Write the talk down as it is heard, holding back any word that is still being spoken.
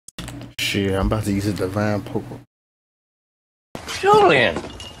Shit, I'm about to use a divine poker. Julian!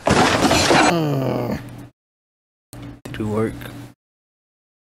 Did it work?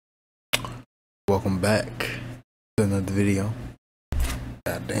 Welcome back to another video.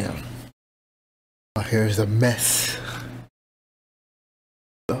 God damn. My hair is a mess.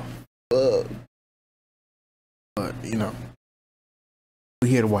 The fuck? But, you know, we're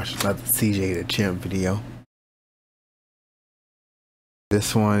here to watch another CjDaChamp video.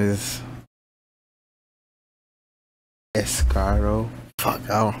 This one is EScANOR. Fuck,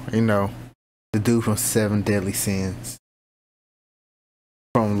 I don't, you know, the dude from 7 Deadly Sins.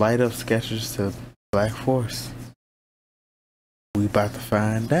 From light up SKECHERS to Black Force. We about to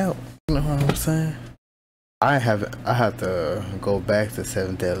find out. You know what I'm saying? I have to go back to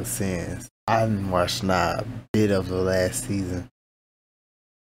 7 Deadly Sins. I didn't watch not a bit of the last season.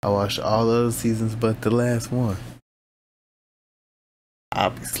 I watched all the other seasons but the last one.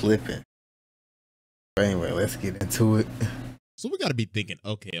 I'll be slipping. But anyway, let's get into it. So we gotta be thinking,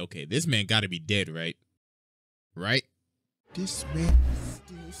 okay, this man gotta be dead, right? Right? This man is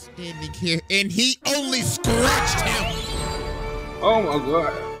still standing here and he only scratched him! Oh my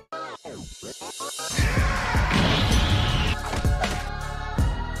god.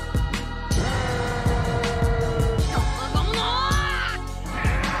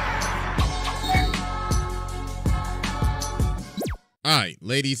 Alright,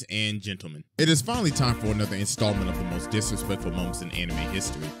 ladies and gentlemen, it is finally time for another installment of the most disrespectful moments in anime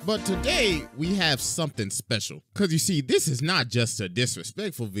history. But today, we have something special. Cause you see, this is not just a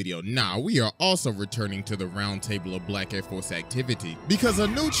disrespectful video, nah, we are also returning to the round table of Black Air Force activity. Because a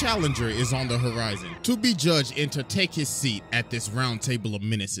new challenger is on the horizon, to be judged and to take his seat at this round table of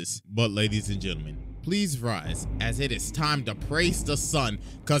menaces. But ladies and gentlemen, please rise, as it is time to praise the sun,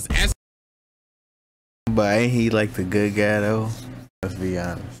 cause as— But ain't he like the good guy though? Let's be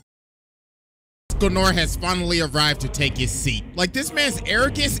honest. EScANOR has finally arrived to take his seat. Like, this man's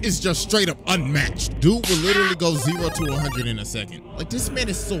arrogance is just straight up unmatched. Dude will literally go 0 to 100 in a second. Like, this man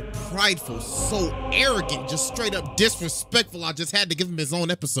is so prideful, so arrogant, just straight up disrespectful. I just had to give him his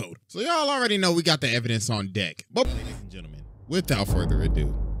own episode. So y'all already know we got the evidence on deck. But ladies and gentlemen, without further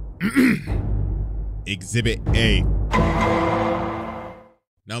ado, Exhibit A.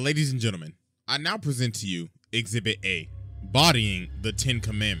 Now, ladies and gentlemen, I now present to you Exhibit A, bodying the 10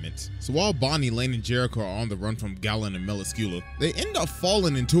 Commandments. So while Bonnie, Lane, and Jericho are on the run from Galen and Meliscula, they end up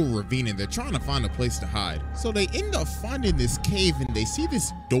falling into a ravine and they're trying to find a place to hide. So they end up finding this cave and they see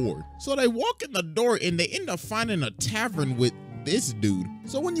this door. So they walk in the door and they end up finding a tavern with this dude.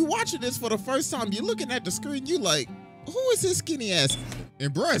 So when you watching this for the first time, you're looking at the screen, you like, who is this skinny ass?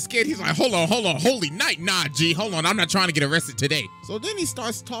 And bro is scared. He's like, hold on, holy night, nah, G, hold on, I'm not trying to get arrested today. So then he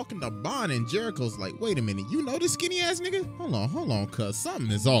starts talking to Bond and Jericho's like, wait a minute, you know this skinny ass nigga? Hold on, cuz something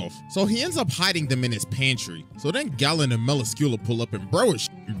is off. So he ends up hiding them in his pantry. So then Galen and Meliscula pull up and bro is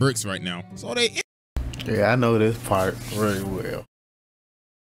shitting bricks right now. So they— Yeah, I know this part really well.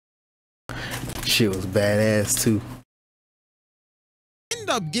 Shit was badass too. End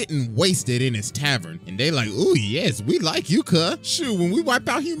up getting wasted in his tavern, and they like, ooh, yes, we like you, cuh. Shoot, when we wipe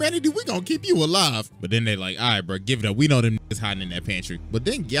out humanity, we gonna keep you alive. But then they like, all right, bro, give it up. We know them niggas hiding in that pantry. But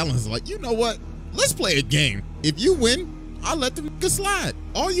then Galen's like, you know what? Let's play a game. If you win, I'll let them niggas slide.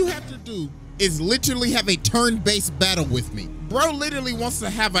 All you have to do is literally have a turn-based battle with me. Bro literally wants to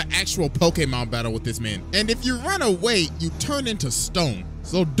have an actual Pokemon battle with this man. And if you run away, you turn into stone.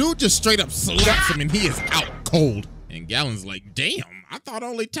 So dude just straight up slaps him and he is out cold. And Galen's like, damn, I thought I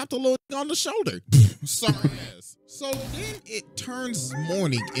only tapped a little on the shoulder. Sorry ass. So then it turns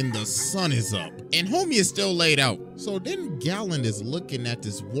morning and the sun is up and homie is still laid out. So then Galen is looking at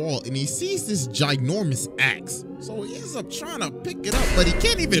this wall and he sees this ginormous axe. So he ends up trying to pick it up, but he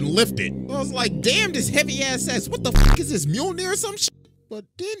can't even lift it. So I was like, damn, this heavy ass axe. What the fuck is this, Mjolnir or some shit? But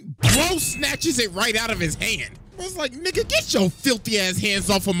then bro snatches it right out of his hand. I was like, nigga, get your filthy ass hands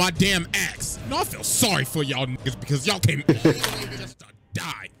off of my damn axe. No, I feel sorry for y'all niggas because y'all came just to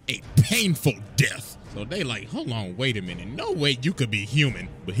die a painful death. So they like, hold on, wait a minute. No way you could be human.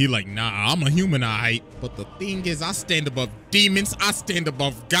 But he like, nah, I'm a human, alright. But the thing is, I stand above demons, I stand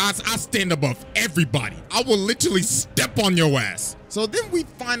above gods, I stand above everybody. I will literally step on your ass. So then we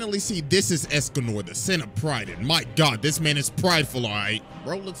finally see this is EScANOR, the sin of pride. And my God, this man is prideful, alright.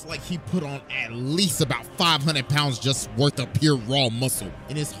 Bro looks like he put on at least about 500 pounds just worth of pure raw muscle.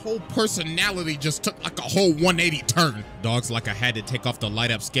 And his whole personality just took like a whole 180 turn. Dog's like I had to take off the light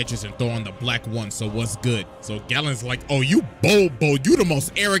up SKECHERS and throw on the black one, so what's good? So Galen's like, oh, you bold, you the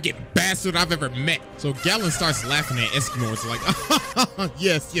most arrogant bastard I've ever met. So Galen starts laughing at EScANOR. It's like,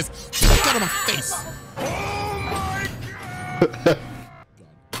 yes, get out of my face. God,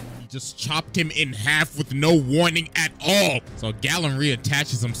 he just chopped him in half with no warning at all. So Gallon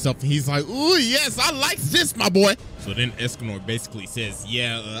reattaches himself and he's like, ooh, yes, I like this, my boy. So then EScANOR basically says,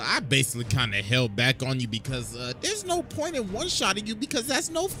 yeah, I basically kind of held back on you because there's no point in one-shotting you because that's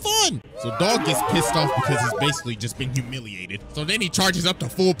no fun. So Dog gets pissed off because he's basically just been humiliated. So then he charges up to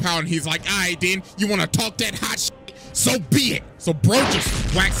full power and he's like, all right, then, you want to talk that hot shit? So be it. So bro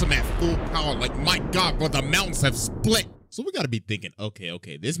just whacks him at full power like, my God, bro, the mountains have split. So we got to be thinking,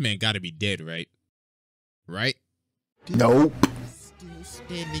 okay, this man got to be dead, right? Right? Nope. Still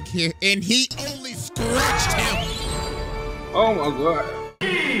standing here and he only scratched him. Oh my God.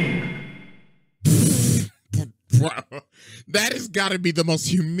 Bro, that has got to be the most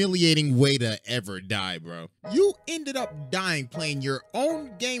humiliating way to ever die, bro. You ended up dying playing your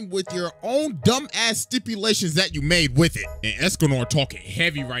own game with your own dumb-ass stipulations that you made with it. And EScANOR talking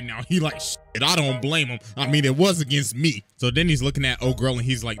heavy right now. He like, shit, I don't blame him. I mean, it was against me. So then he's looking at old girl and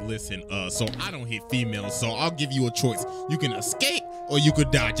he's like, listen, so I don't hit females, so I'll give you a choice. You can escape or you could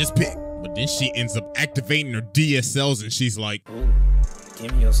die. Just pick. But then she ends up activating her DSLs and she's like, ooh,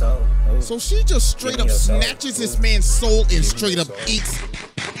 give me your soul. Ooh. So she just straight up snatches this man's soul and straight up eats.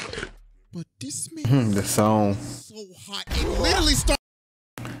 But this man the song. So hot. It literally starts.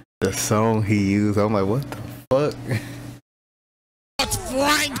 The song he used. I'm like, what the fuck? Starts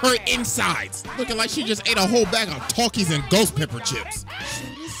frying her insides. Looking like she just ate a whole bag of Talkies and ghost pepper chips. So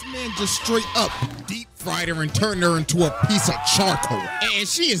this man just straight up deep fried her and turned her into a piece of charcoal. And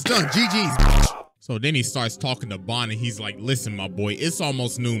she is done. GG's. So then he starts talking to Bond and he's like, listen, my boy, it's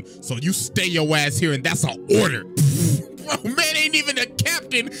almost noon, so you stay your ass here and that's an order. Bro, man ain't even a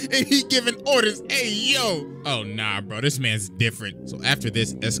captain and he giving orders. Hey, yo. Oh, nah, bro, this man's different. So after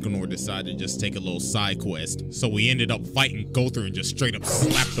this, EScANOR decided to just take a little side quest. So we ended up fighting Gother and just straight up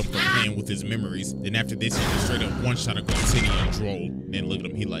slapped him for playing with his memories. Then after this, he just straight up one-shot a Glantini and Droll. Then look at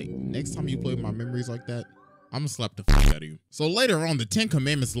him, he like, next time you play with my memories like that, I'm gonna slap the fuck out of you. So later on, the 10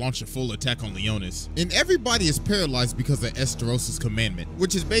 Commandments launch a full attack on Leonis. And everybody is paralyzed because of Esteros' commandment,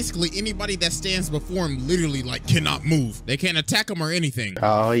 which is basically anybody that stands before him literally like cannot move. They can't attack him or anything.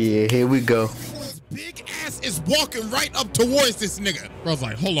 Oh yeah, here we go. His big ass is walking right up towards this nigga. Bro's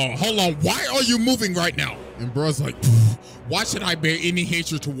like, hold on, why are you moving right now? And bro's like, why should I bear any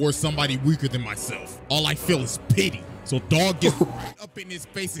hatred towards somebody weaker than myself? All I feel is pity. So Dog gets right up in his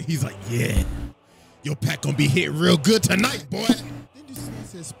face and he's like, yeah. Your pack gonna be hit real good tonight, boy. Then this man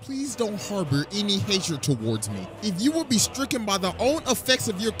says, please don't harbor any hatred towards me. If you would be stricken by the own effects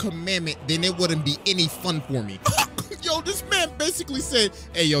of your commandment, then it wouldn't be any fun for me. Yo, this man basically said,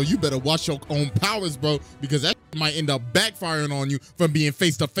 hey, yo, you better watch your own powers, bro, because that might end up backfiring on you from being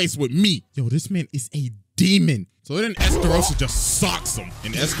face to face with me. Yo, this man is a demon. So then Esteros just socks him.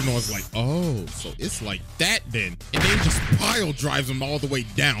 And EScANOR's like, oh, so it's like that then. And then he just pile drives him all the way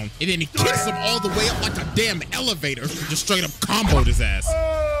down. And then he kicks him all the way up like a damn elevator. And just straight up comboed his ass.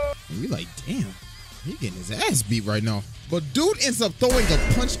 And we like, damn, he getting his ass beat right now. But dude ends up throwing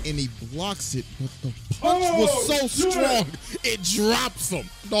a punch and he blocks it. But the punch was so strong, it drops him.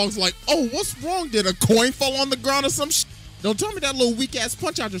 Dog's like, oh, what's wrong? Did a coin fall on the ground or some shit? Don't tell me that little weak-ass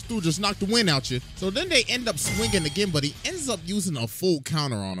punch I just threw just knocked the wind out you. So then they end up swinging again, but he ends up using a full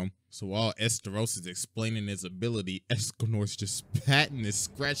counter on him. So while Esteros is explaining his ability, EScANOR's just patting his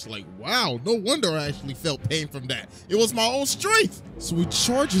scratch like, wow, no wonder I actually felt pain from that. It was my own strength. So he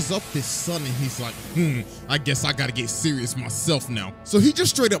charges up his son and he's like, I guess I gotta get serious myself now. So he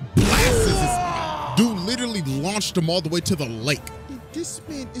just straight up blasts his dude literally launched him all the way to the lake. This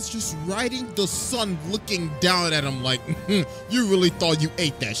man is just riding the sun looking down at him like, you really thought you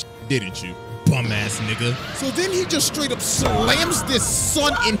ate that shit, didn't you? Bum ass nigga. So then he just straight up slams this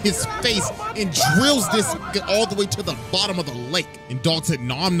sun in his face and drills this nigga all the way to the bottom of the lake. And Dog said,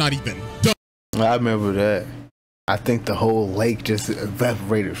 no, I'm not even done. I remember that. I think the whole lake just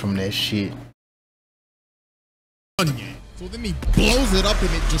evaporated from that shit. So then he blows it up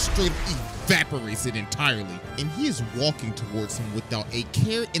and it just straight up evaporates it entirely. And he is walking towards him without a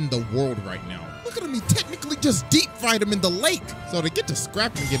care in the world right now. Look at him, he technically just deep fried him in the lake. So to get to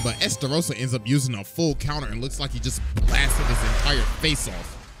scrapping it, but Esterosa ends up using a full counter and looks like he just blasted his entire face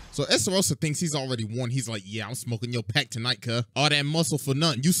off. So Esterosa thinks he's already won. He's like, yeah, I'm smoking your pack tonight, cuh. All that muscle for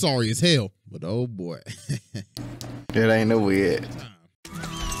nothing. You sorry as hell. But oh boy. It ain't no yet.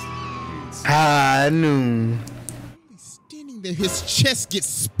 High noon. That his chest gets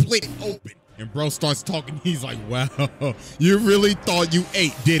split open and bro starts talking. He's like, wow, you really thought you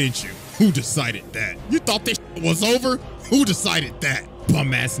ate, didn't you? Who decided that? You thought this was over? Who decided that?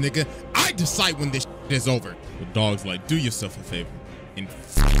 Bum ass nigga. I decide when this is over. The Dog's like, do yourself a favor and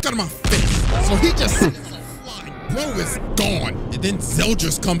fuck out of my face. So he just flying bro is gone. And then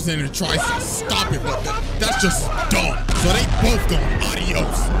Zeldris comes in and tries to stop it, but that's just dumb. So they both gone.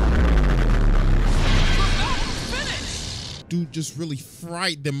 Adios. Dude just really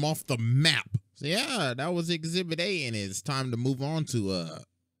fried them off the map. So yeah, that was Exhibit A, and it's time to move on to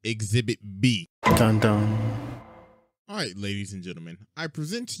Exhibit B. Dun dun. All right, ladies and gentlemen, I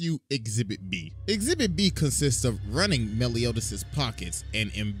present to you Exhibit B. Exhibit B consists of running Meliodas' pockets and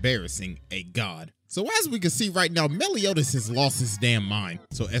embarrassing a god. So as we can see right now, Meliodas has lost his damn mind.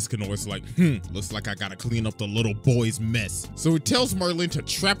 So EScANOR's like, looks like I gotta clean up the little boy's mess. So he tells Merlin to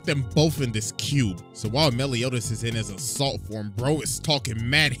trap them both in this cube. So while Meliodas is in his assault form, bro is talking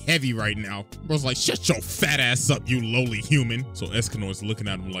mad heavy right now. Bro's like, shut your fat ass up, you lowly human. So EScANOR's looking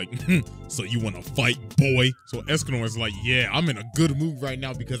at him like, so you wanna fight, boy? So EScANOR's like, yeah, I'm in a good mood right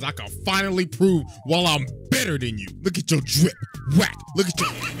now because I can finally prove while I'm better than you. Look at your drip, whack. Look at your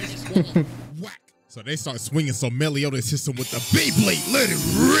whack. So they start swinging, so Meliodas hits him with the Beyblade, let it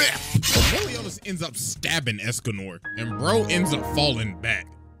rip! So Meliodas ends up stabbing EScANOR, and bro ends up falling back.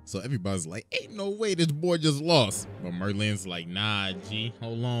 So everybody's like, ain't no way this boy just lost. But Merlin's like, nah, G,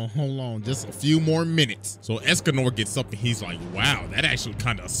 hold on, just a few more minutes. So EScANOR gets up and he's like, wow, that actually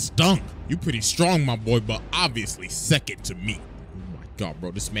kind of stung. You pretty strong, my boy, but obviously second to me. Oh my God,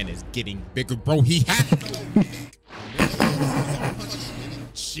 bro, this man is getting bigger, bro. He had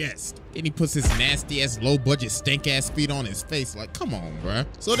chest. Then he puts his nasty ass low budget stank ass feet on his face like, come on, bruh.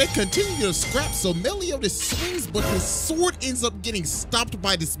 So they continue to scrap, so Meliodas swings, but his sword ends up getting stopped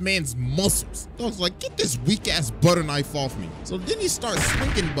by this man's muscles. I was like, get this weak ass butter knife off me. So then he starts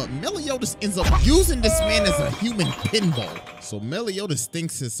swinging, but Meliodas ends up using this man as a human pinball. So Meliodas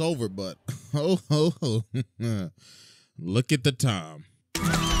thinks it's over, but look at the time.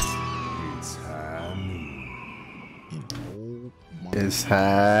 It's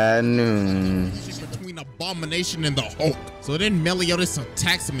high noon. Between Abomination and the Hulk. So then Meliodas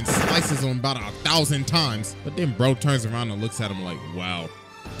attacks him and slices him about 1,000 times. But then bro turns around and looks at him like, wow,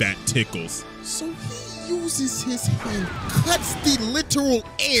 that tickles. So he uses his hand, cuts the literal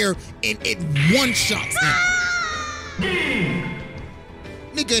air, and it one-shots him.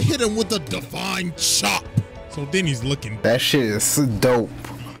 Nigga hit him with a divine chop. So then he's looking. That shit is so dope.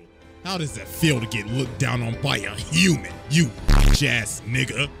 How does it feel to get looked down on by a human? You bitch-ass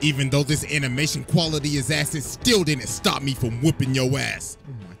nigga. Even though this animation quality is ass, it still didn't stop me from whooping your ass.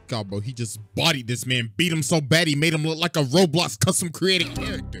 Oh my God, bro. He just bodied this man, beat him so bad he made him look like a Roblox custom created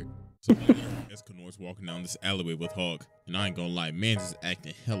character. So EScANOR's walking down this alleyway with Hawk. And I ain't gonna lie, man's is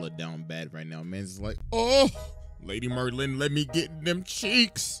acting hella down bad right now. Man's is like, oh, Lady Merlin, let me get in them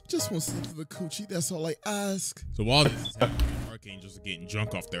cheeks. Just want to slip to the coochie, that's all I ask. So while this is happening, Archangels are getting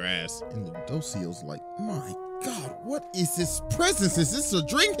drunk off their ass. And Ludocio's like, my God, what is this presence? Is this a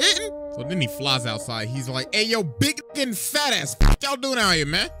drink hitting? So then he flies outside. He's like, hey, yo, big and fat ass, what y'all doing out here,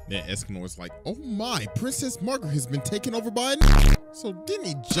 man? Then EScANOR's like, oh my, Princess Margaret has been taken over by a So then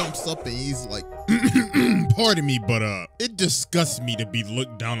he jumps up and he's like, pardon me, but it disgusts me to be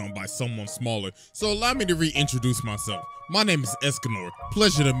looked down on by someone smaller. So allow me to reintroduce myself. My name is EScANOR.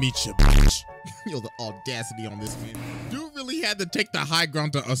 Pleasure to meet you, bitch. Yo, the audacity on this man. Dude really had to take the high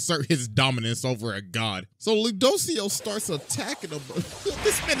ground to assert his dominance over a god. So Ludocio starts attacking him.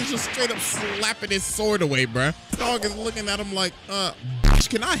 This man is just straight up slapping his sword away, bruh. Dog is looking at him like, bitch,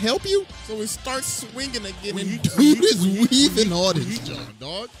 can I help you? So he starts swinging again, and dude is weaving all this junk,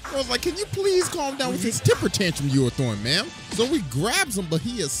 dog. I was like, can you please calm down with his temper tantrum you were throwing, ma'am? So he grabs him, but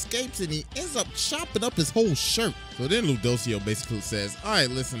he escapes, and he ends up chopping up his whole shirt. So then Ludocio basically says, all right,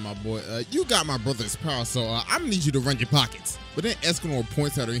 listen, my boy, you got my brother's power, so I'm gonna need you to run your pockets. But then EScANOR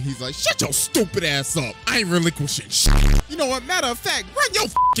points at her and he's like, shut your stupid ass up. I ain't relinquishing shit. You know what, matter of fact, run your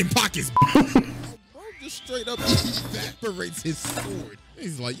fucking pockets, bro. Bro just straight up evaporates his sword.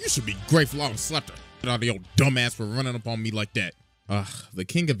 He's like, you should be grateful I don't slap the shit out of your dumb ass for running up on me like that. The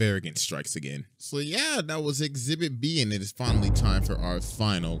king of arrogance strikes again. So yeah, that was Exhibit B, and it is finally time for our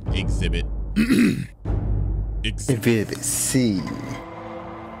final exhibit. Exhibit C.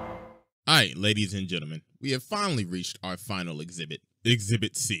 Alright, ladies and gentlemen, we have finally reached our final exhibit,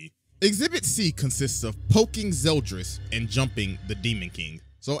 Exhibit C. Exhibit C consists of poking Zeldris and jumping the Demon King.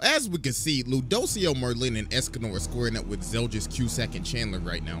 So as we can see, Ludocio, Merlin, and EScANOR are squaring up with Zeldris, Cusack, and Chandler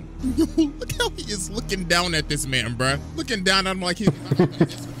right now. Yo, look how he is looking down at this man, bruh. Looking down at him like he's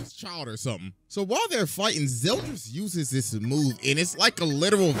his child or something. So while they're fighting, Zeldris uses this move, and it's like a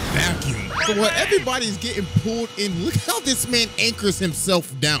literal vacuum. So while everybody's getting pulled in, look how this man anchors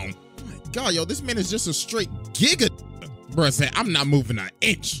himself down. Oh my God, yo, this man is just a straight giga. Bruh said, I'm not moving an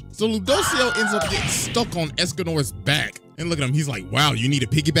inch. So Ludocio ends up getting stuck on EScANOR's back. And look at him, he's like, wow, you need a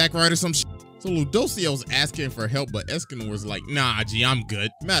piggyback ride or some shit? So Ludocio's asking for help, but EScANOR's like, nah, G, I'm good.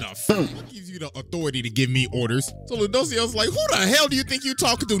 Matter of fact, what gives you the authority to give me orders? So Ludocio's like, who the hell do you think you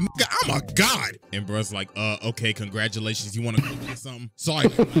talking to, nigga? I'm a god. And bruh's like, okay, congratulations. You want to cook me something? Sorry, I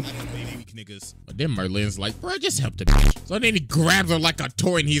just made weak niggas. But then Merlin's like, bruh, just help the bitch. So then he grabs her like a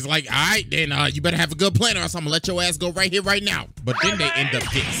toy and he's like, all right, then you better have a good plan or else I'm gonna let your ass go right here, right now. But then they end up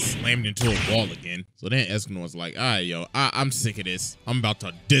getting slammed into a wall again. So then EScANOR's like, all right, yo, I'm sick of this. I'm about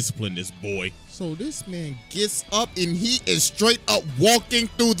to discipline this boy. So this man gets up and he is straight up walking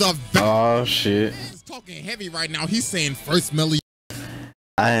through the Oh shit. He's talking heavy right now. He's saying first Melly.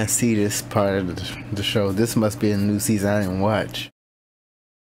 I didn't see this part of the show. This must be a new season I didn't watch.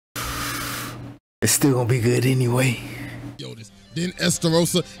 It's still gonna be good anyway. Yo, this then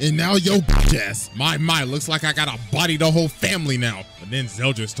Esterosa, and now yo bitch ass. My, looks like I gotta body the whole family now. But then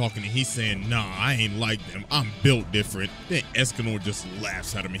Zeldris talking and he's saying, nah, I ain't like them. I'm built different. Then EScANOR just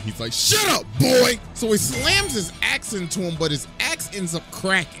laughs at him and he's like, shut up, boy! So he slams his axe into him, but his axe ends up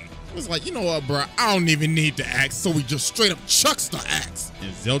cracking. It's like, you know what, bro? I don't even need the axe, so he just straight up chucks the axe.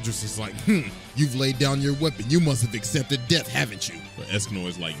 And Zeldris is like, you've laid down your weapon. You must have accepted death, haven't you? But EScANOR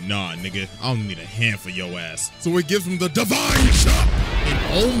is like, nah, nigga, I don't need a hand for your ass. So he gives him the divine chop. And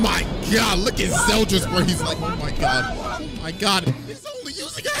oh my god, look at Zeldris where he's like, oh my god, he's only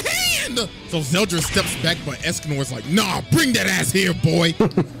using a hand. So Zeldris steps back, but EScANOR is like, nah, bring that ass here, boy. He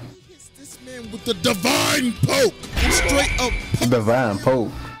hits this man with the divine poke. And straight up poke. Divine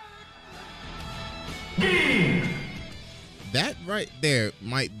poke. That right there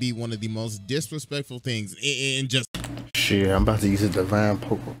might be one of the most disrespectful things in just shit. I'm about to use a divine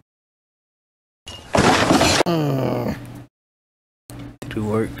poke. Did it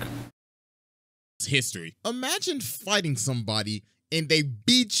work? History. Imagine fighting somebody and they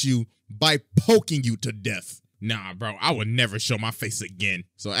beat you by poking you to death. Nah, bro, I would never show my face again.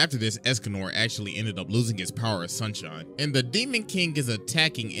 So after this, EScANOR actually ended up losing his power of sunshine. And the Demon King is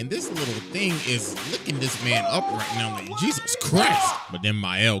attacking, and this little thing is licking this man up right now like, Jesus Christ. But then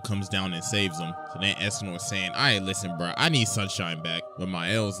Mael comes down and saves him. So then EScANOR's saying, all right, listen, bro, I need sunshine back. But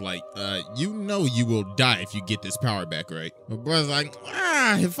Mael's like, you know you will die if you get this power back, right? But bro's like,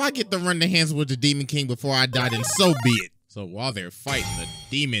 if I get to run the hands with the Demon King before I die, then so be it. So while they're fighting the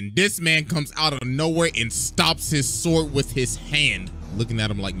demon, this man comes out of nowhere and stops his sword with his hand. Looking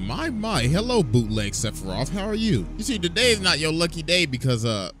at him like, my, hello, bootleg Sephiroth, how are you? You see, today is not your lucky day because,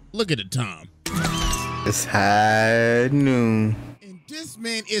 look at the time. It's high noon. And this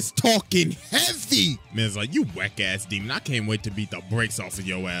man is talking heavy. Man's like, you whack-ass demon, I can't wait to beat the brakes off of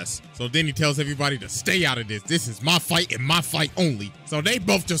your ass. So then he tells everybody to stay out of this. This is my fight and my fight only. So they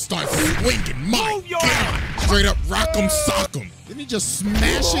both just start swinging. My God. Straight up rock'em sock'em. Then he just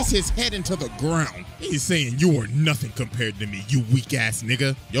smashes his head into the ground. He's saying, you are nothing compared to me, you weak ass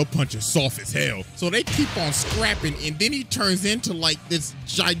nigga. Your punch is soft as hell. So they keep on scrapping, and then he turns into like this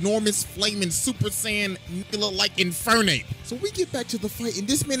ginormous flaming Super Saiyan nigga like Infernape. So we get back to the fight, and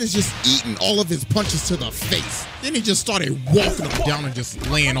this man is just eating all of his punches to the face. Then he just started walking him down and just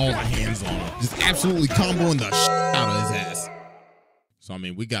laying all the hands on him. Just absolutely comboing the shit out of his ass. So, I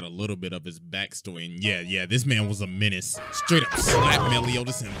mean, we got a little bit of his backstory, and yeah, this man was a menace. Straight up slapped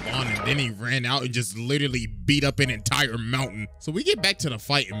Meliodas and Vaughn, and then he ran out and just literally beat up an entire mountain. So we get back to the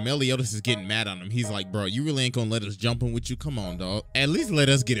fight, and Meliodas is getting mad on him. He's like, bro, you really ain't gonna let us jump in with you? Come on, dog. At least let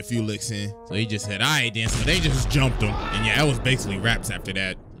us get a few licks in. So he just said, all right, then. So they just jumped him, and yeah, that was basically raps after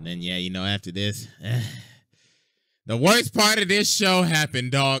that. And then, yeah, you know, after this, the worst part of this show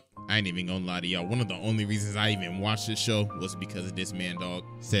happened, dog. I ain't even gonna lie to y'all. One of the only reasons I even watched this show was because of this man, dog.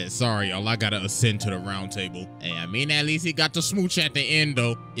 Said, sorry, y'all, I gotta ascend to the round table. Hey, I mean, at least he got to smooch at the end,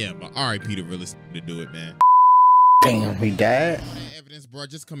 though. Yeah, but R.I.P. to realest to do it, man. Damn, he died. Evidence, bro.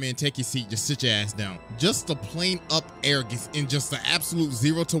 Just come in, take your seat, just sit your ass down. Just the plain up arrogance and just the absolute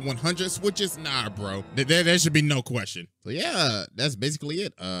 0 to 100 switches, nah, bro. There should be no question. So yeah, that's basically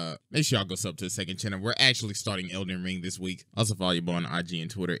it. Make sure y'all go sub to the second channel. We're actually starting Elden Ring this week. Also follow your boy on IG and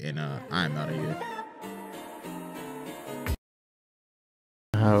Twitter, and I'm out of here.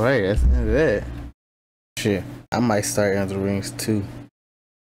 All right, that's the end of that. Shit, I might start Elden Rings too.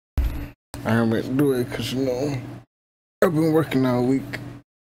 I ain't ready to do it because, you know, I've been working all week.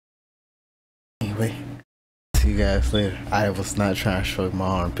 Anyway, see you guys later. I was not trying to show my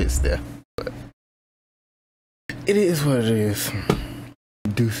armpits there, but it is what it is.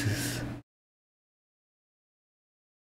 Deuces.